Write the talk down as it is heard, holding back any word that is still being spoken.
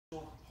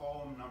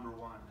poem number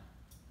 1.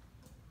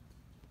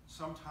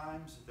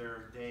 Sometimes there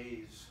are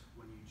days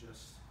when you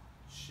just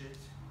shit,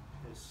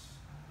 piss,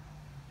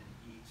 and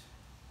eat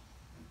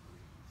and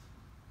breathe.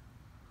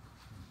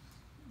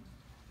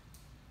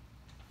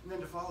 And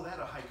then to follow that,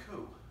 a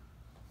haiku.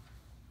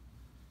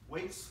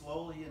 Wait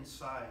slowly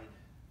inside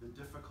the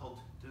difficult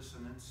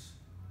dissonance,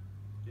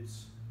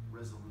 its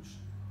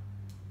resolution.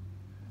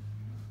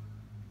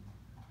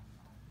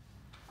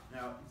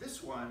 Now,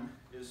 this one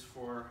is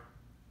for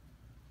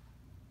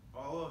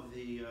all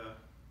the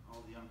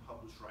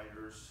unpublished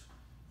writers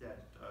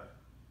that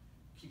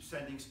keep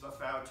sending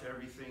stuff out to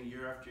everything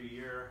year after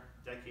year,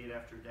 decade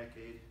after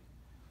decade.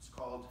 It's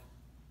called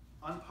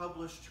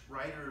Unpublished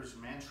Writer's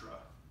Mantra.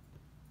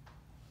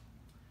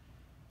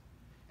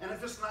 And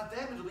if it's not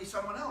them, it'll be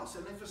someone else.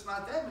 And if it's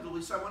not them, it'll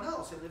be someone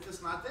else. And if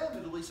it's not them,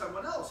 it'll be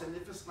someone else. And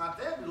if it's not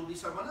them, it'll be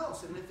someone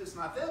else. And if it's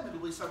not them, it'll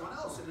be someone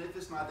else. And if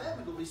it's not them,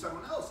 it'll be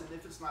someone else. And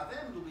if it's not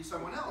them, it'll be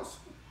someone else.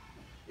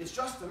 It's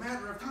just a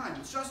matter of time.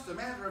 It's just a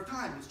matter of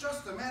time. It's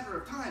just a matter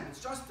of time.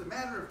 It's just a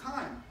matter of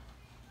time.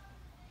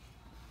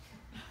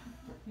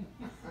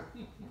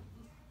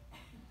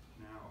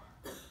 Now,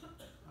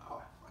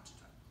 oh, lots of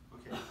time.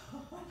 Okay,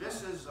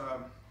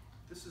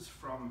 this is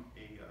from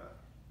a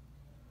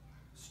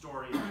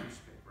story in a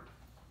newspaper.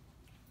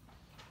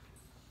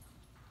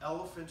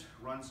 Elephant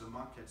runs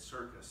amok at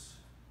circus,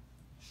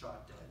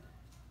 shot dead.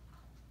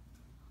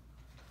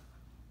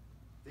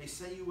 They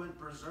say you went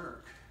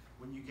berserk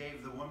when you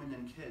gave the women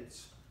and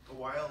kids a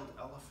wild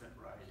elephant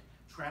ride,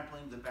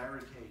 trampling the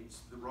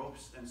barricades, the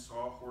ropes and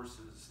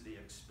sawhorses they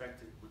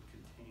expected would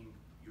contain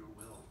your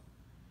will.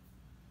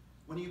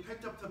 When you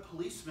picked up the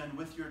policeman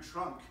with your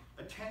trunk,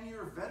 a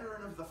 10-year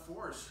veteran of the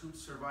force who'd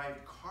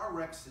survived car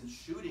wrecks and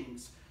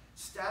shootings,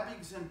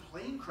 stabbings and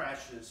plane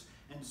crashes,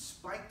 and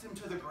spiked him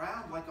to the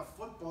ground like a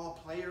football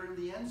player in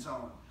the end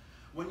zone.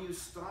 When you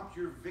stomped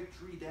your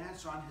victory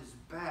dance on his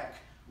back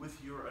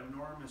with your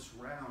enormous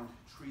round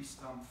tree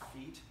stump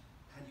feet,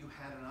 had you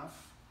had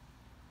enough?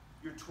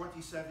 Your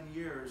 27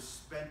 years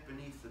spent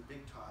beneath the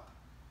big top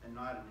and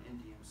not an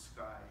Indian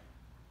sky.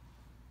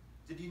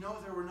 Did you know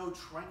there were no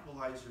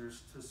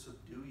tranquilizers to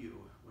subdue you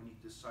when you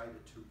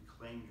decided to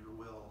reclaim your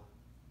will?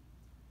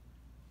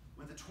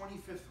 When the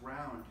 25th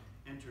round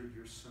entered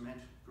your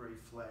cement gray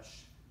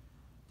flesh,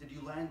 did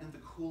you land in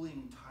the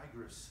cooling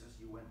Tigris as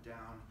you went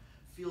down,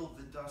 feel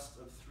the dust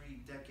of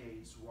 3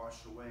 decades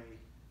wash away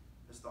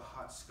as the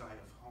hot sky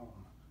of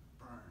home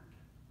burned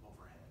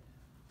overhead?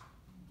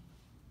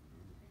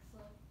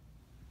 Excellent.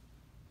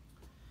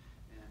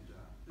 And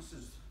this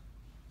is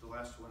the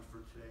last one for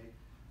today.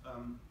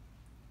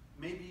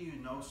 Maybe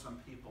you know some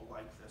people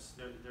like this.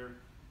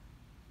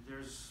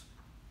 There's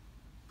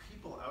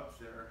people out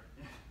there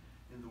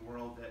in the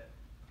world that,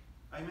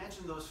 I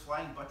imagine those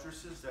flying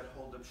buttresses that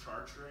hold up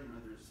Chartres,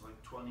 there's like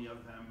 20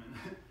 of them,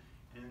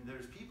 and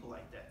there's people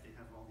like that. They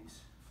have all these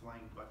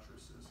flying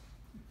buttresses.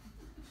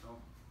 So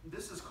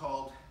this is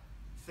called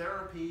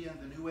Therapy and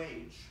the New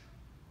Age.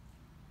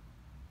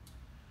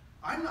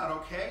 I'm not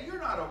okay, you're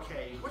not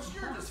okay. What's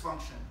your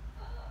dysfunction?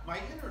 My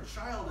inner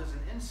child is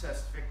an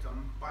incest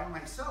victim by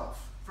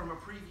myself from a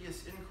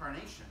previous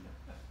incarnation.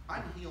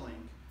 I'm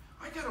healing.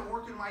 I gotta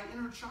work in my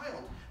inner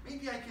child.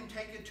 Maybe I can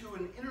take it to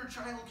an inner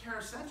child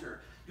care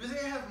center. Do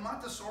they have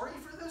Montessori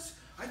for this?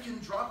 I can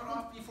drop it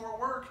off before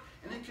work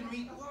and it can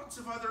meet lots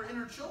of other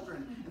inner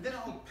children. And then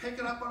I'll pick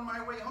it up on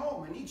my way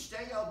home and each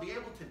day I'll be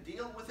able to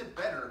deal with it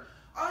better.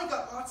 I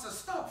got lots of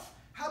stuff.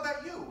 How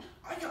about you?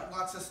 I got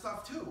lots of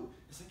stuff too.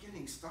 Is it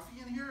getting stuffy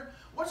in here?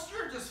 What's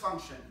your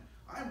dysfunction?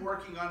 I'm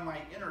working on my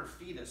inner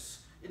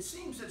fetus. It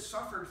seems it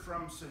suffered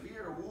from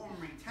severe womb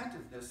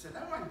retentiveness, and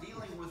now I'm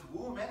dealing with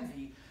womb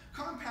envy,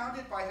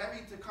 compounded by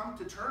having to come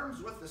to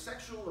terms with the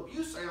sexual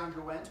abuse I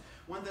underwent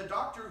when the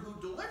doctor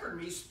who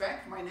delivered me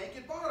spanked my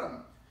naked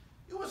bottom.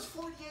 It was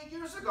 48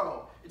 years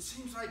ago. It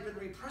seems I've been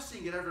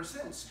repressing it ever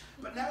since,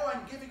 but now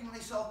I'm giving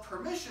myself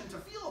permission to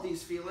feel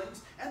these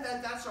feelings, and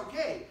that's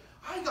okay.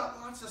 I got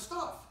lots of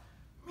stuff.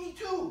 Me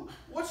too.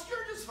 What's your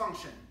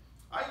dysfunction?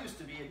 I used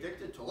to be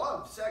addicted to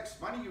love, sex,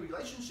 money,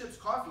 relationships,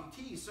 coffee,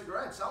 tea,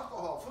 cigarettes,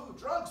 alcohol, food,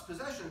 drugs,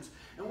 possessions,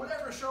 and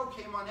whatever show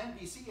came on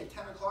NBC at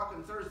 10 o'clock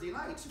on Thursday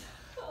nights.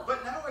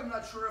 But now I'm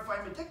not sure if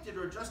I'm addicted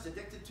or just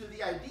addicted to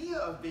the idea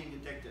of being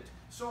addicted.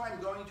 So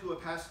I'm going to a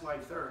past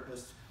life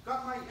therapist.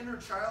 Got my inner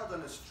child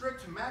on a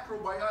strict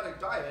macrobiotic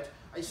diet.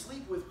 I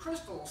sleep with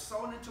crystals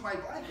sewn into my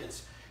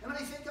blankets. And I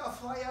think I'll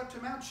fly out to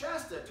Mount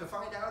Shasta to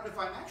find out if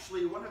I'm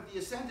actually one of the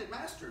Ascended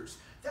Masters.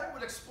 That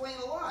would explain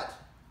a lot.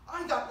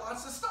 I got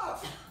lots of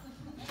stuff.